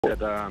that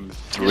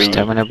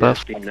stamina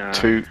buff.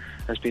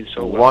 has been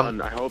so well,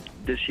 and I hope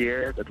this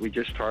year that we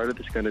just started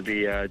is going to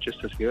be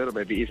just as good or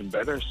maybe even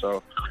better.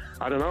 So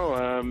I don't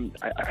know.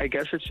 I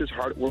guess it's just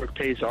hard work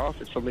pays off.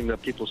 It's something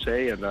that people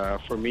say, and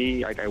for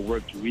me, like, I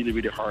worked really,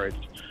 really hard,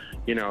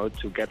 you know,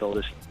 to get all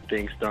these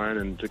things done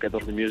and to get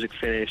all the music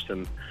finished,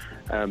 and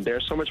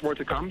there's so much more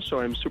to come. So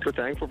I'm super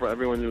thankful for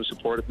everyone who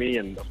supported me,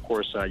 and of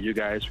course you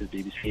guys with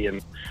BBC,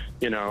 and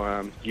you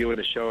know, you and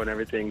the show and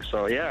everything.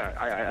 So yeah,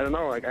 I don't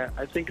know, like,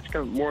 I think it's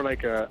kind of more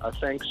like a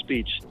thanks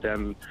speech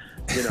than,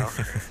 you know,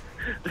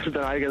 than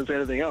I can say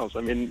anything else.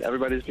 I mean,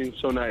 everybody's been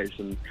so nice,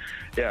 and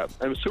yeah,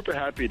 I'm super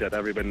happy that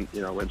everyone,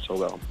 you know, went so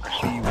well.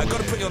 I've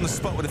got to put you on the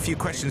spot with a few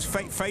questions.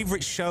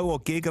 Favorite show or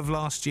gig of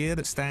last year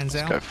that stands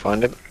out? Let's go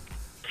find it.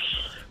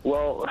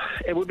 Well,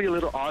 it would be a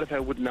little odd if I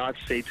would not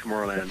say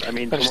Tomorrowland. I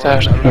mean,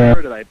 Tomorrowland, I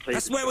remember that I played...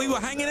 That's where we were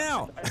hanging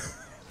out!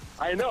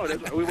 I know,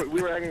 we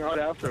were hanging out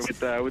after with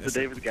the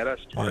David Guetta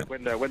part,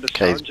 when the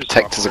Okay, sun just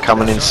protectors are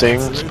coming in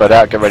soon, spread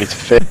out, get ready to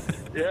fit.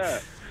 Yeah,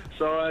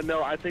 so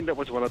no, I think that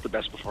was one of the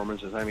best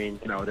performances. I mean,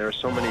 you know, there are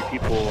so many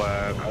people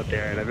out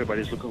there, and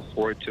everybody's looking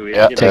forward to it.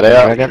 Yeah, you there know, they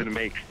are going again. to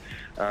make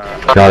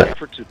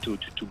effort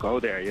to go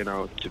there, you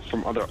know,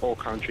 from all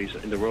countries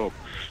in the world.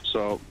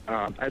 So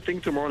I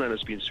think Tomorrowland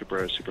has been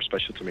super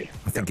special to me.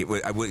 I think it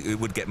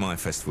would get my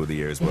festival of the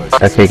year as well.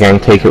 Okay, gang,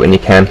 take it when you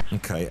can.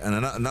 Okay, and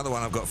another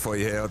one I've got for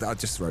you here. I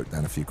just wrote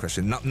down a few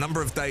questions.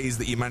 Number of days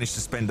that you managed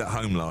to spend at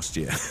home last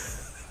year.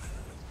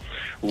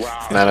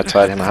 Wow.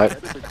 Nanotide, I hope.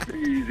 That's a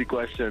pretty easy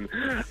question.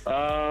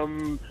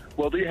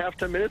 Well, do you have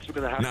 10 minutes? We're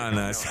gonna have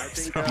No. I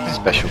think,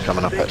 Special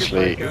coming up,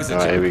 actually. Like,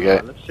 Alright, here we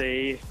go. Let's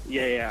say,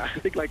 yeah, I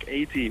think like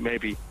 80,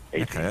 maybe.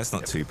 80. Okay, that's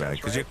not too bad,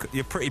 because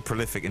you're pretty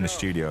prolific in the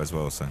studio as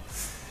well, so...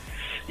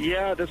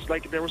 Yeah, that's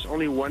like, there was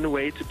only one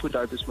way to put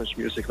out this much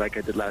music like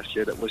I did last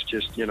year. That was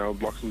just, you know,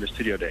 blocking the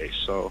studio days.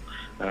 So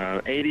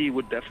 80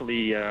 would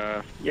definitely,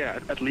 yeah,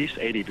 at least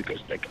 80, because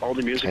like all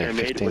the music I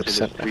made was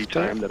in the free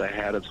time that I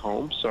had at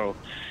home. So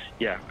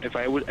yeah, if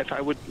I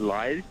would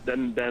lie,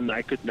 then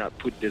I could not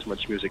put this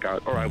much music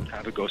out, or I would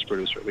have a ghost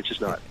producer, which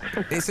is not.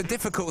 It's a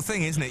difficult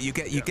thing, isn't it?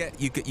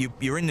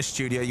 You're in the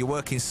studio, you're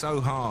working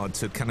so hard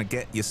to kind of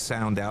get your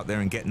sound out there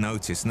and get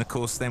noticed, and of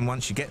course, then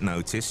once you get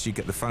noticed, you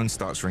get the phone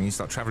starts ringing, you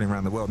start traveling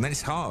around the world, and then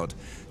it's hard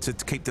to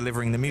keep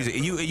delivering the music. Are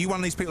you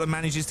one of these people that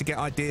manages to get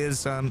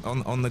ideas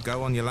on the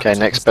go on your laptop? Okay,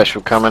 next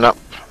special coming up.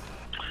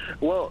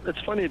 Well, it's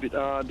funny,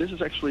 but this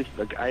is actually,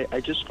 like, I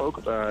just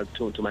spoke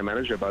to my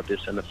manager about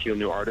this and a few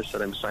new artists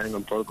that I'm signing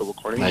on Protocol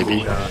Recordings.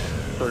 Maybe.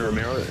 Tony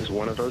Romero is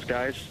one of those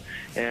guys.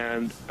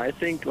 And I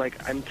think,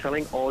 like, I'm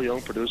telling all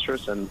young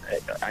producers, and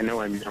I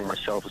know I'm young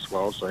myself as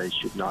well, so I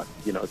should not,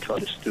 you know, tell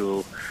this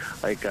to,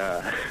 like,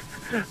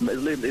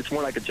 it's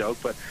more like a joke,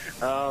 but,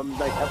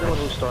 like, everyone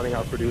who's starting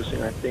out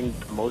producing, I think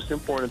the most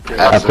important thing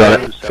is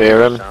to sell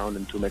your sound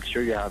and to make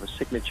sure you have a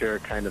signature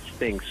kind of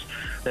things.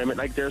 I mean,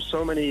 like, there's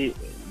so many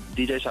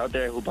DJs out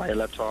there who buy a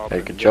laptop.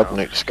 Hey, good job,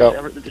 Nick. Scott.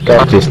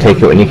 Just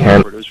take it when you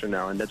can. Producer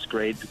now, and that's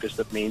great, because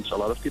that means a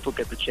lot of people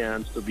get the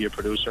chance to be a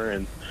producer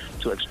and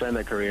to expand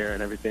their career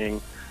and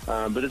everything.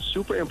 But it's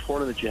super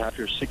important that you have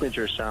your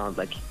signature sound.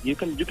 Like, you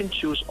can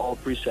choose all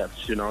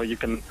presets. You know, you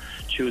can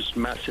choose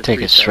massive.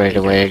 Take it straight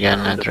away again,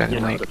 and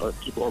Dragon Lake. That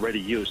people already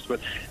used. But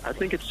I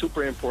think it's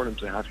super important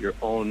to have your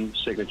own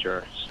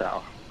signature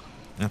style.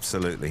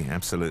 Absolutely,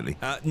 absolutely.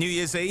 New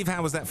Year's Eve,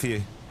 how was that for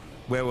you?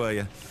 Where were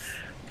you?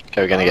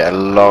 Okay, we're going to get a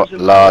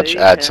large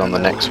ads on the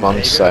next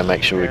one, so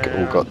make sure we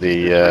all got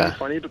the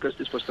funny because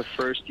this was the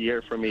first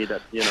year for me that,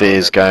 you know,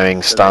 fears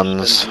going,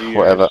 stuns,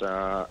 whatever.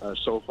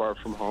 So far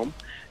from home,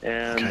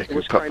 and okay, it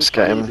was good kind of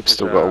get him.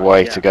 Still got a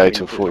way to go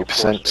to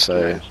 40%. So the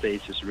United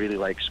States is really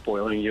like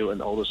spoiling you,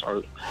 and all those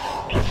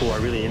people are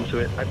really into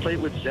it. I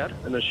played with Zed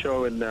in a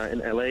show in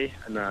LA,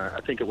 and I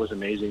think it was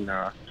amazing.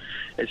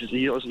 It's just,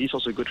 he's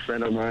also a good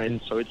friend of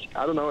mine, so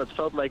I don't know, it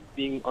felt like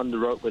being on the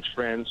road with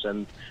friends,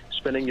 and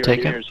spending your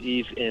New Year's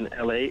Eve in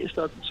LA is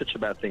not such a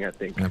bad thing, I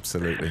think.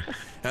 Absolutely.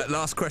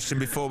 Last question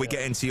before we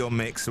get into your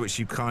mix, which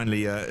you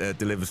kindly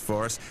delivers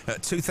for us.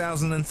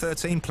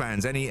 2013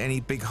 plans, any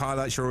big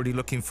highlights you're already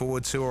looking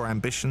forward to, or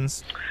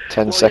ambitions?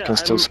 10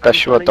 seconds till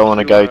special. I don't want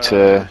to go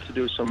to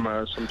do some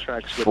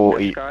tracks with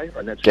 40.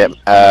 Netsky,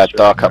 Get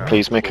dark up,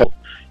 please, Miko.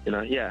 You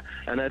know, yeah,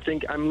 and I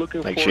think I'm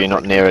looking. Make sure you're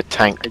not near a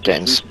tank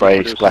getting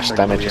sprayed, splash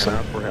damage or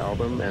something.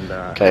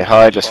 Okay,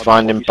 hi, just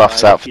finding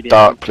buffs out for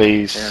dark,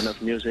 please.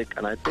 Music,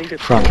 and I think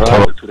it's front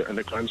row to the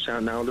underground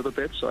sound now a little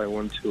bit. So I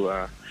want to,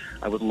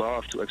 I would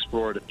love to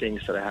explore the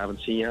things that I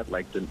haven't seen yet,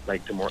 like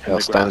the more.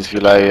 Hell stands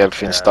below,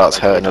 everything starts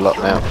hurting a lot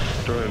now.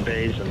 Drum and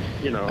bass, and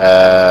you know.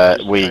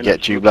 We get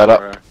Jublad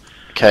up.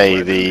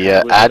 Okay, the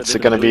ads are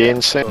going to be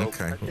in soon.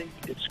 Okay. I think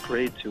it's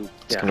great to.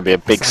 It's going to be a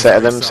big set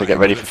of them, so get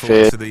ready for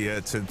fear.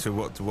 To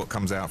what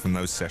comes out from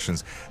those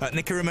sessions.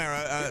 Nicky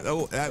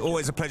Romero,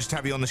 always a pleasure to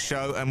have you on the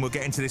show, and we'll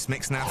get into this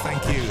mix now.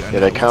 Thank you. And here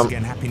they come.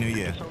 Again, Happy New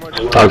Year.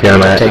 Okay,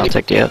 mate.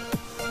 Take it.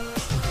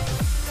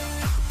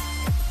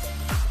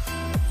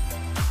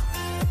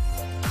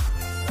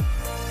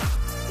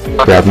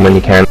 Grab them when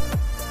you can.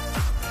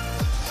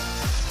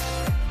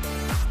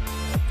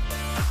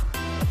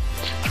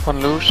 One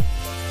loose.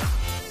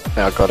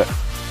 Yeah, I got it.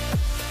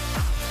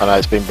 I know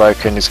it's been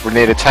broken. We're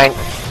near the tank.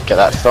 Get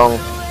that thong.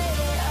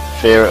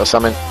 Fear it or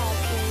something.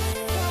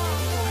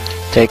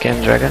 Take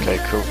in, Dragon. Okay,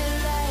 cool.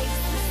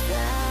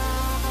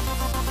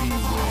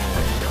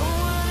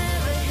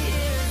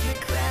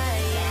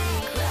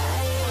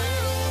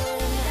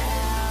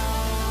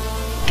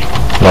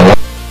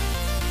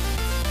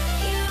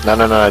 No,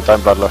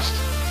 don't bloodlust.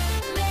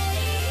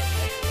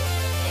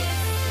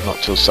 Not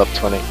till sub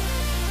 20.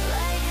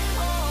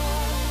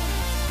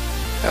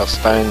 Hell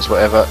stones,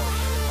 whatever.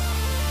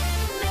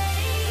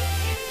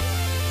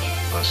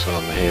 Nice one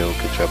on the heel,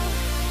 good job.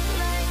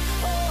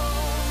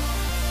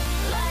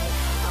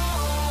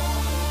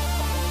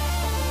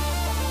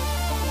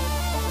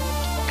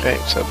 Okay,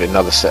 so it'll be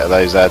another set of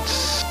those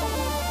ads.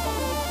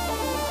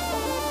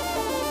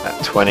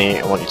 At 20,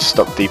 I want you to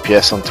stop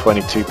DPS on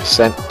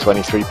 22%,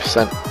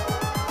 23%.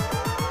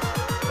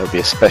 There'll be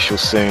a special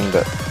soon,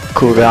 but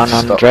cooldown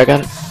on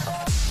Dragon.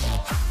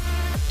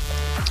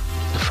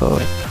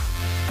 Forward.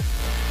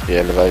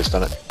 Yeah, Levo's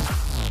done it.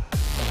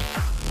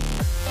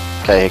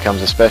 Okay, here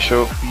comes a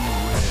special.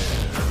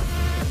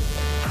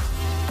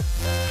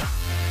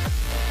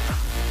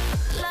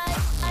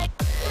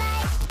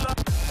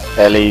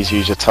 Ellie's,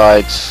 use your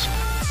tides.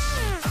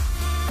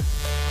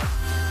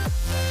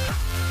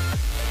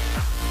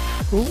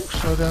 Ooh,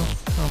 slow down.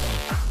 Oh.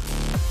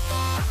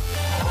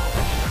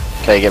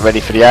 Okay, get ready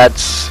for the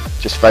ads.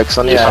 Just focus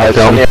on the ads.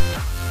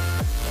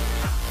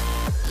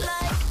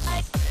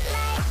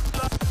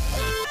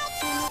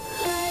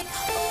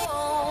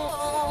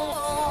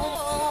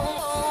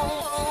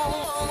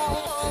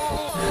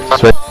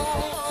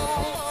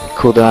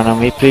 Cooldown on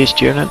me, please,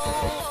 student.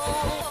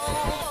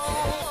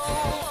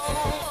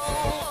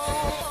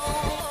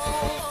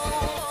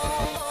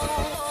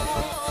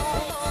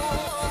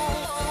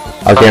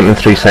 I'll get him in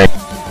 3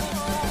 seconds.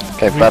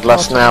 Okay,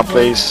 bloodlust now,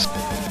 please.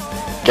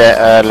 Get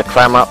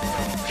Lecram up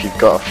if you've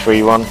got a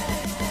free one.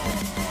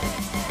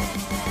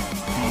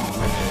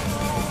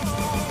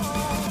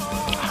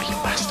 Oh, you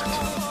bastard!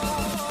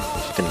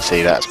 Didn't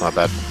see that. It's my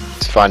bad.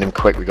 Let's find him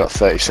quick. We got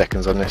 30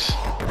 seconds on this.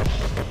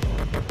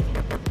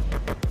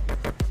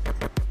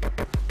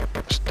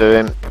 Let's do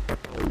him.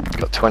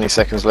 Got 20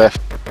 seconds left.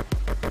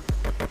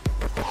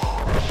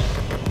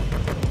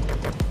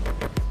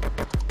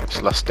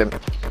 Just lost him.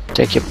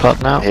 Take your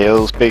pot now.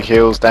 Heals, big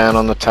heals down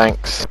on the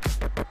tanks.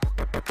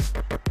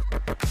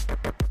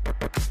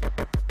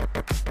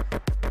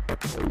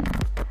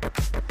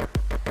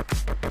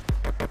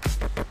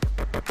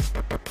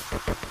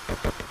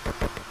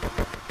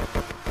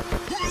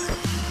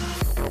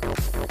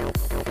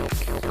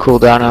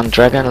 Cooldown on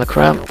Dragon,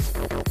 Lecram.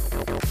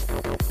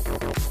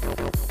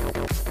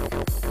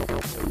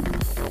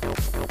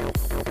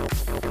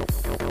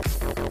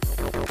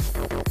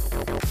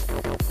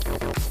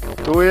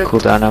 Do it.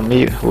 Cooldown on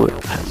me.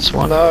 That's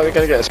one. No, we're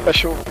gonna get a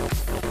special.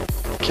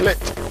 Kill it.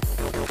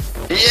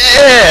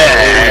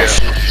 Yes!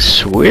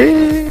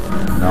 Sweet.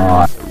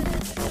 Nice.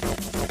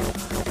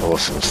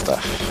 Awesome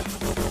stuff.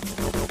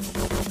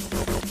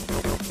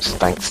 Just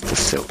thanks to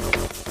Silk.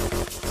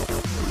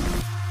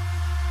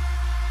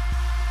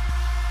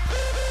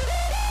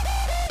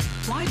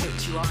 Why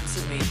don't you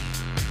answer me?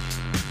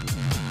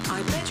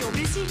 I bet you're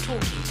busy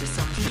talking to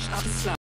some